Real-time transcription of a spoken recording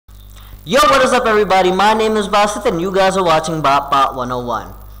Yo, what is up everybody? My name is Basit and you guys are watching BotBot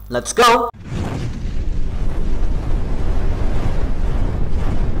 101. Let's go!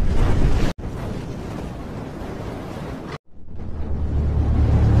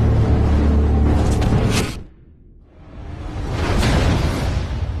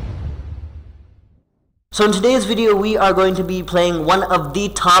 So in today's video, we are going to be playing one of the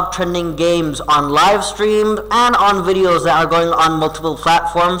top trending games on live stream and on videos that are going on multiple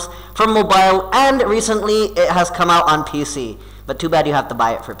platforms for mobile, and recently it has come out on PC. But too bad you have to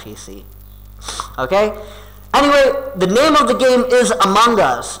buy it for PC. Okay? Anyway, the name of the game is Among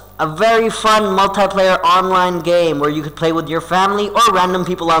Us, a very fun multiplayer online game where you could play with your family or random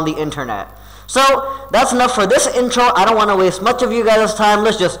people on the internet. So, that's enough for this intro. I don't want to waste much of you guys' time.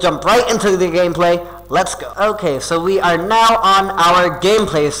 Let's just jump right into the gameplay. Let's go. Okay, so we are now on our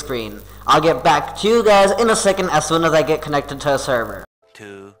gameplay screen. I'll get back to you guys in a second as soon as I get connected to a server.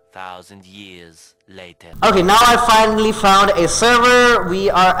 2,000 years later. Okay, now I finally found a server. We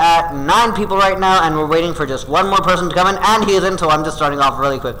are at 9 people right now, and we're waiting for just one more person to come in, and he is in, so I'm just starting off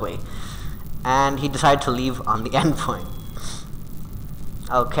really quickly. And he decided to leave on the endpoint.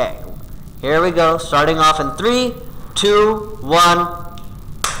 Okay, here we go. Starting off in 3, 2, 1.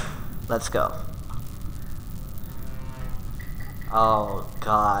 Let's go. Oh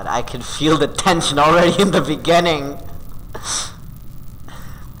god, I can feel the tension already in the beginning.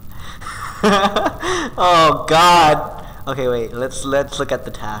 Oh god. Okay, wait, let's look at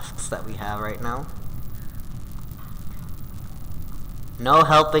the tasks that we have right now. No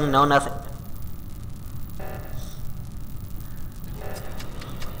helping, no nothing.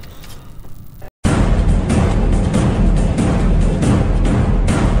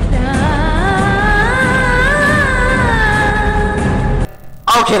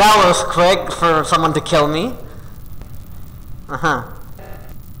 Okay, that was quick for someone to kill me.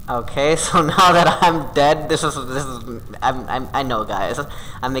 Okay, so now that I'm dead, this is I know, guys,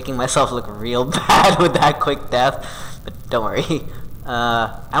 I'm making myself look real bad with that quick death, but don't worry.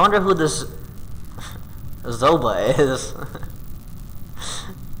 I wonder who this Zoba is.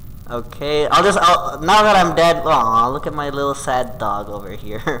 Okay, now that I'm dead. Aw, look at my little sad dog over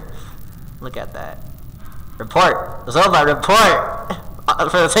here. Look at that. Report, Zoba, report.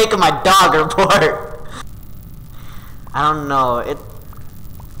 For the sake of my dog, report. I don't know.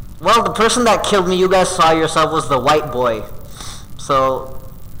 Well, the person that killed me, you guys saw yourself, was the white boy. So,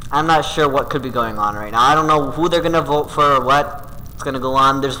 I'm not sure what could be going on right now. I don't know who they're gonna vote for or what's gonna go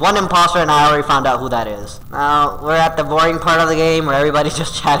on. There's one imposter and I already found out who that is. Now, we're at the boring part of the game where everybody's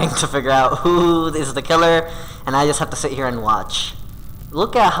just chatting to figure out who is the killer, and I just have to sit here and watch.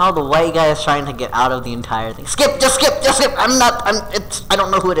 Look at how the white guy is trying to get out of the entire thing. Skip! Just skip! Just skip! I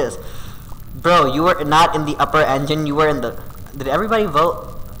don't know who it is. Bro, you were not in the upper engine, you were in the... Did everybody vote?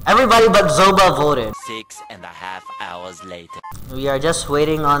 Everybody but Zoba voted. 6.5 hours later. We are just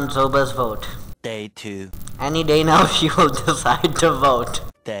waiting on Zoba's vote. Day 2. Any day now she will decide to vote.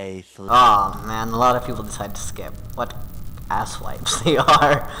 Day 3. Oh man, a lot of people decide to skip. What asswipes they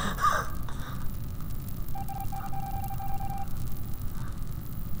are.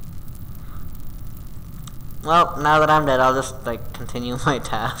 Well, now that I'm dead, I'll just continue my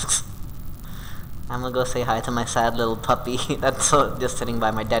tasks. I'm gonna go say hi to my sad little puppy that's just sitting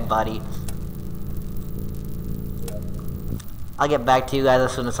by my dead body. I'll get back to you guys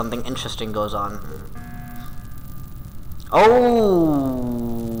as soon as something interesting goes on.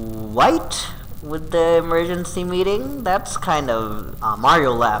 Oh, white with the emergency meeting? That's kind of...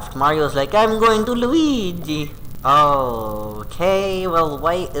 Mario left. Mario's like, I'm going to Luigi. Okay, well,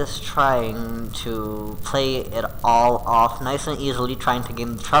 white is trying to play it all off nice and easily, trying to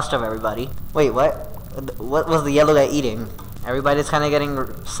gain the trust of everybody. Wait, what? What was the yellow guy eating? Everybody's kind of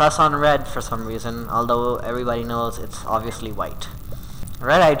getting sus on red for some reason, although everybody knows it's obviously white.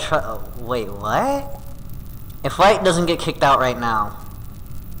 Red, wait, what? If white doesn't get kicked out right now,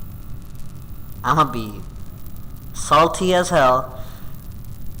 I'm gonna be salty as hell,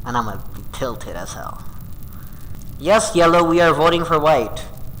 and I'm gonna be tilted as hell. Yes, yellow, we are voting for white.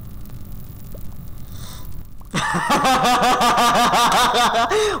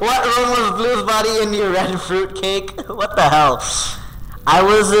 What room was blue's body in your red fruitcake? What the hell? I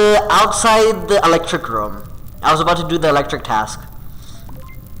was outside the electric room. I was about to do the electric task.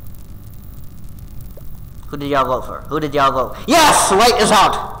 Who did y'all vote for? Who did y'all vote? Yes! White is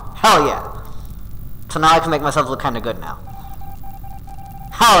out! Hell yeah. So now I can make myself look kind of good now.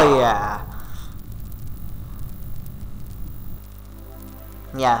 Hell yeah.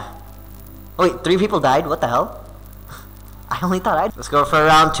 Yeah. Oh wait, 3 people died? What the hell? I only thought Let's go for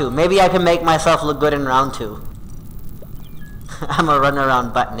round 2. Maybe I can make myself look good in round 2. I'm gonna run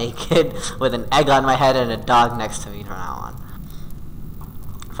around butt naked with an egg on my head and a dog next to me from now on.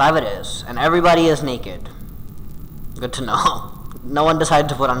 5 it is, and everybody is naked. Good to know. No one decided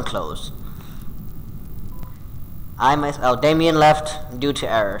to put on clothes. Damien left due to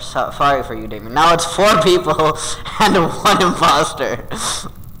error. Sorry for you, Damien. Now it's 4 people and 1 imposter.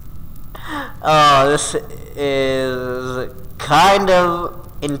 Oh, this is kind of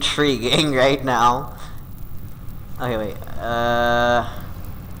intriguing right now. Okay, wait.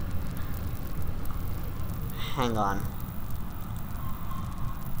 Hang on.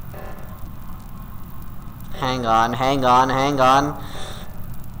 Hang on.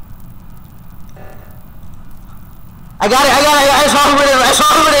 I got it, I saw who it is,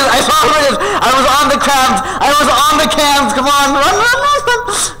 I was on the cams, come on, run, no,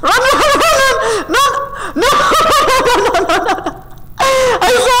 I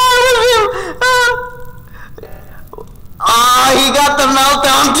saw it with him. Oh, he got the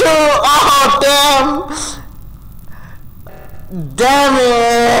meltdown too, oh damn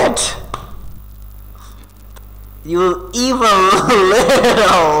it, you evil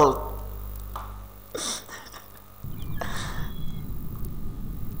little.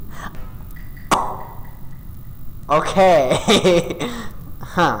 Okay.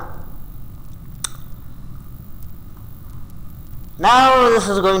 Huh. Now this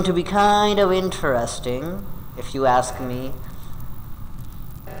is going to be kind of interesting, if you ask me.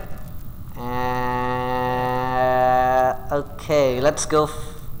 Okay, let's go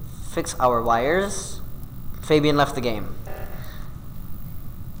fix our wires. Fabian left the game.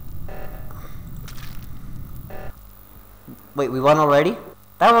 Wait, we won already?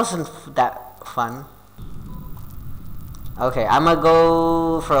 That wasn't that fun. Okay, I'm gonna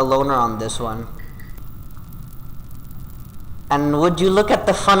go for a loner on this one. And would you look at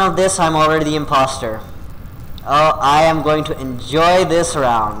the fun of this, I'm already the imposter. Oh, I am going to enjoy this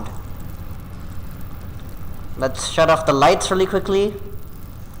round. Let's shut off the lights really quickly.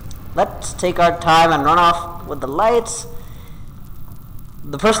 Let's take our time and run off with the lights.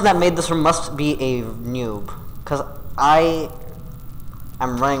 The person that made this room must be a noob, because I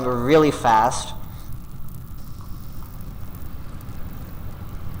am running really fast.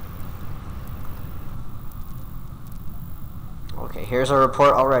 Okay, here's a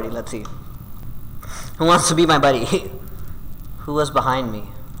report already. Let's see. Who wants to be my buddy? Who was behind me?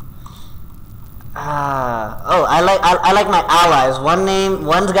 Oh, I like my allies. One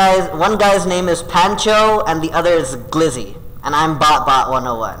guy's name is Pancho, and the other is Glizzy, and I'm BotBot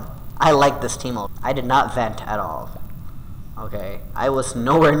 101. I like this team. I did not vent at all. Okay, I was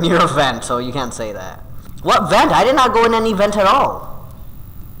nowhere near a vent, so you can't say that. What vent? I did not go in any vent at all.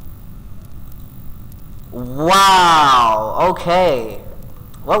 Wow. Okay.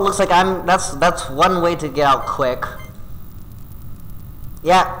 Well, looks like that's one way to get out quick.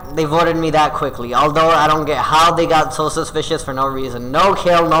 Yeah, they voted me that quickly. Although I don't get how they got so suspicious for no reason. No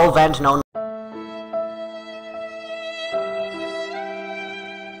kill, no vent, no.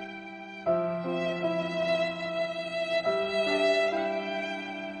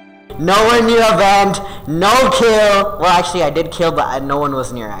 Nowhere near a vent, no kill. Well, actually, I did kill, but no one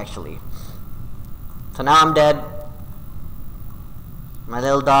was near actually. So now I'm dead. My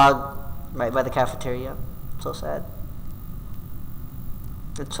little dog right by the cafeteria. So sad.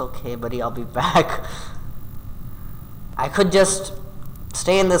 It's okay, buddy. I'll be back. I could just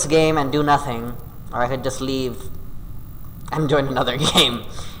stay in this game and do nothing, or I could just leave and join another game,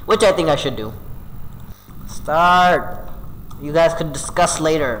 which I think I should do. Start. You guys could discuss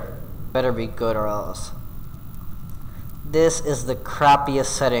later. Better be good or else. This is the crappiest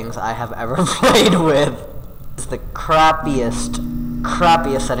settings I have ever played with. It's the crappiest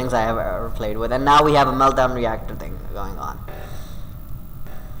settings I have ever played with. And now we have a meltdown reactor thing going on.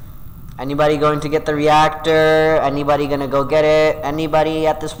 Anybody going to get the reactor? Anybody gonna go get it? Anybody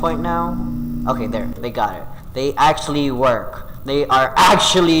at this point now? Okay, there, they got it. They actually work. They are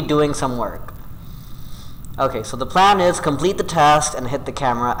actually doing some work. Okay, so the plan is complete the task and hit the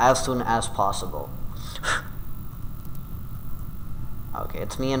camera as soon as possible. Okay,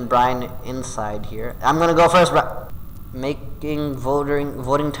 it's me and Brian inside here. I'm gonna go first, making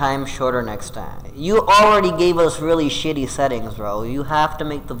voting time shorter next time. You already gave us really shitty settings, bro. You have to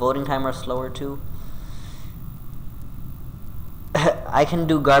make the voting timer slower too. I can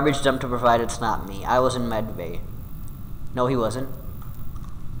do garbage dump to provide it's not me. I was in med bay. No, he wasn't.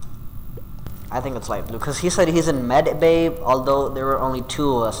 I think it's light blue, because he said he's in med bay, although there were only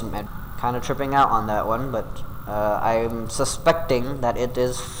 2 of us in med. Kind of tripping out on that one, but I'm suspecting that it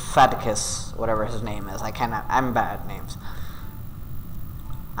is Faticus, whatever his name is. I'm bad at names.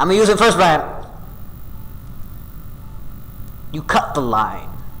 I'm gonna use it first, Brian. You cut the line.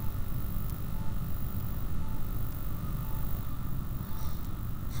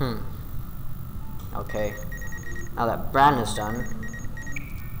 Okay. Now that Bran is done.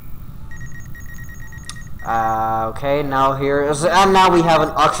 Okay, now here is, and now we have an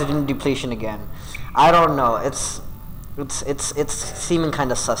oxygen depletion again. I don't know. It's seeming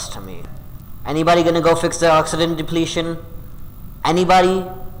kind of sus to me. Anybody gonna go fix the oxygen depletion? Anybody?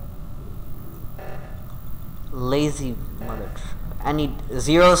 Lazy mother. Any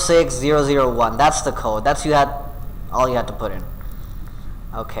 06001. That's the code. That's all you had to put in.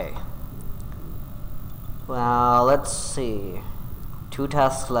 Okay. Well, let's see. 2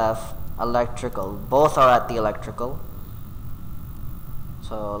 tasks left. Electrical. Both are at the electrical.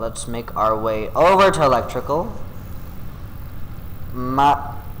 So let's make our way over to electrical.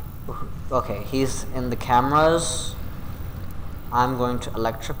 Okay, he's in the cameras. I'm going to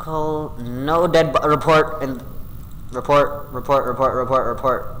electrical. No dead report.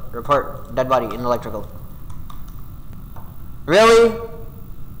 Dead body in electrical. Really?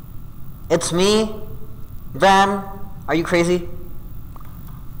 It's me? Bran? Are you crazy?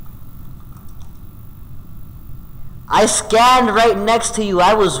 I scanned right next to you.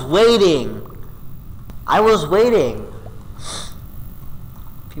 I was waiting.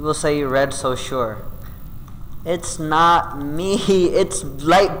 People say you read so sure. It's not me. It's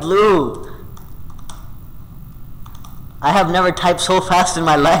light blue. I have never typed so fast in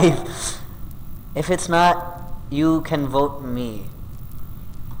my life. If it's not, you can vote me.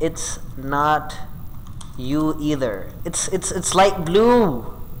 It's not you either. It's light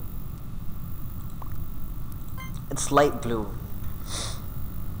blue. It's light blue.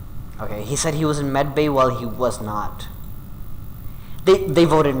 Okay, he said he was in medbay while he was not. They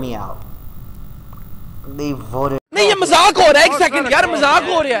voted me out. They voted. नहीं ये मजाक हो रहा है एक second यार मजाक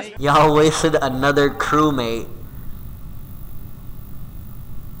हो रहा है Y'all wasted another crewmate.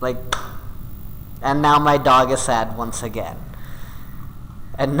 Like, and now my dog is sad once again.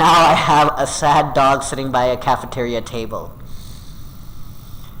 And now I have a sad dog sitting by a cafeteria table.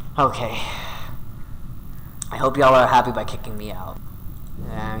 Okay. I hope y'all are happy by kicking me out.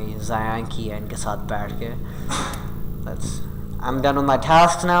 I'm done with my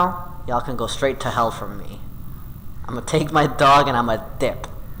tasks now. Y'all can go straight to hell from me. I'm gonna take my dog and I'm gonna dip.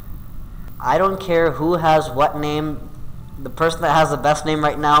 I don't care who has what name. The person that has the best name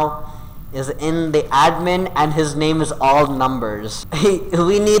right now is in the admin and his name is all numbers.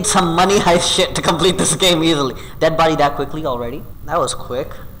 We need some money heist shit to complete this game easily. Dead body that quickly already? That was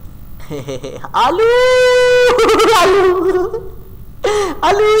quick. Alu! Alu!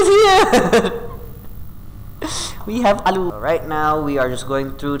 Alu is here! We have Alu. Right now we are just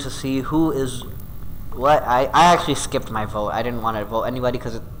going through to see who is what. I actually skipped my vote. I didn't want to vote anybody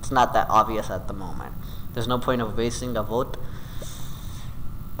because it's not that obvious at the moment. There's no point of wasting a vote.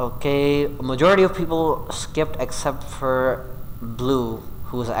 Okay, a majority of people skipped except for Blue,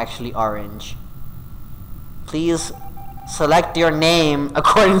 who is actually orange. Please select your name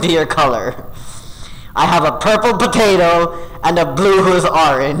according to your color. I have a purple potato and a blue who is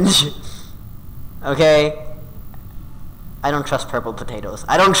orange. Okay? I don't trust purple potatoes.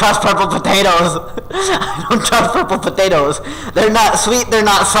 I don't trust purple potatoes. I don't trust purple potatoes. They're not sweet, they're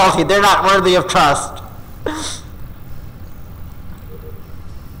not salty, they're not worthy of trust.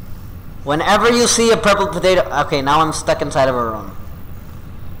 Whenever you see a purple potato... Okay, now I'm stuck inside of a room.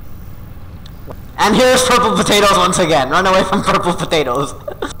 And here's purple potatoes once again. Run away from purple potatoes.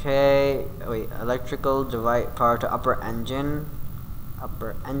 Okay, wait. Electrical divide power to upper engine.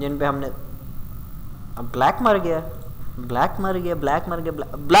 Upper engine पे हमने black मर गया. Black मर गया. Black मर गया.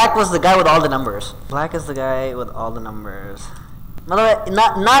 Black was the guy with all the numbers. Black is the guy with all the numbers.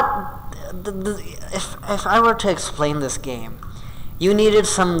 If I were to explain this game, you needed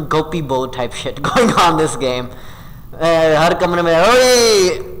some Gopi Bo type shit going on this game. हर कमरे में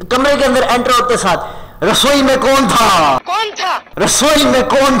ओए कमरे के अंदर enter होते साथ रसोई में कौन था रसोई में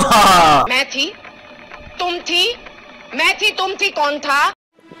कौन था मैं थी तुम थी कौन था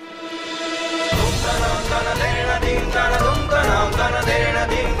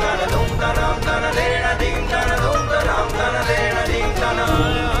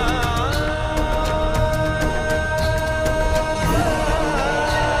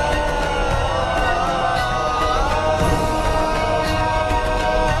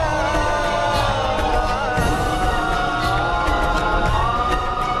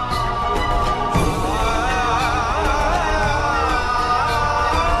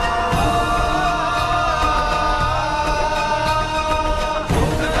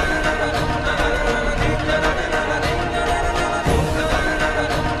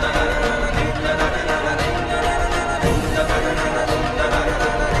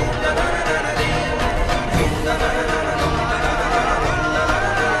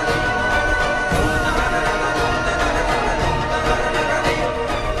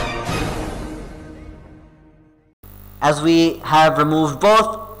as we have removed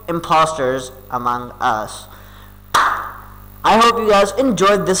both imposters among us. I hope you guys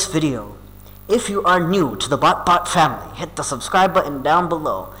enjoyed this video. If you are new to the BotBot family, hit the subscribe button down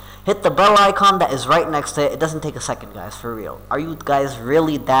below. Hit the bell icon that is right next to it. It doesn't take a second, guys, for real. Are you guys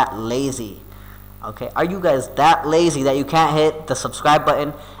really that lazy? Okay, are you guys that lazy that you can't hit the subscribe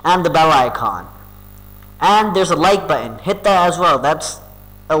button and the bell icon? And there's a like button. Hit that as well. That's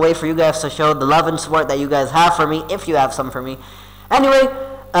a way for you guys to show the love and support that you guys have for me, if you have some for me. Anyway,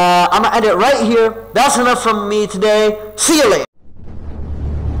 I'm going to end it right here. That's enough from me today. See you later.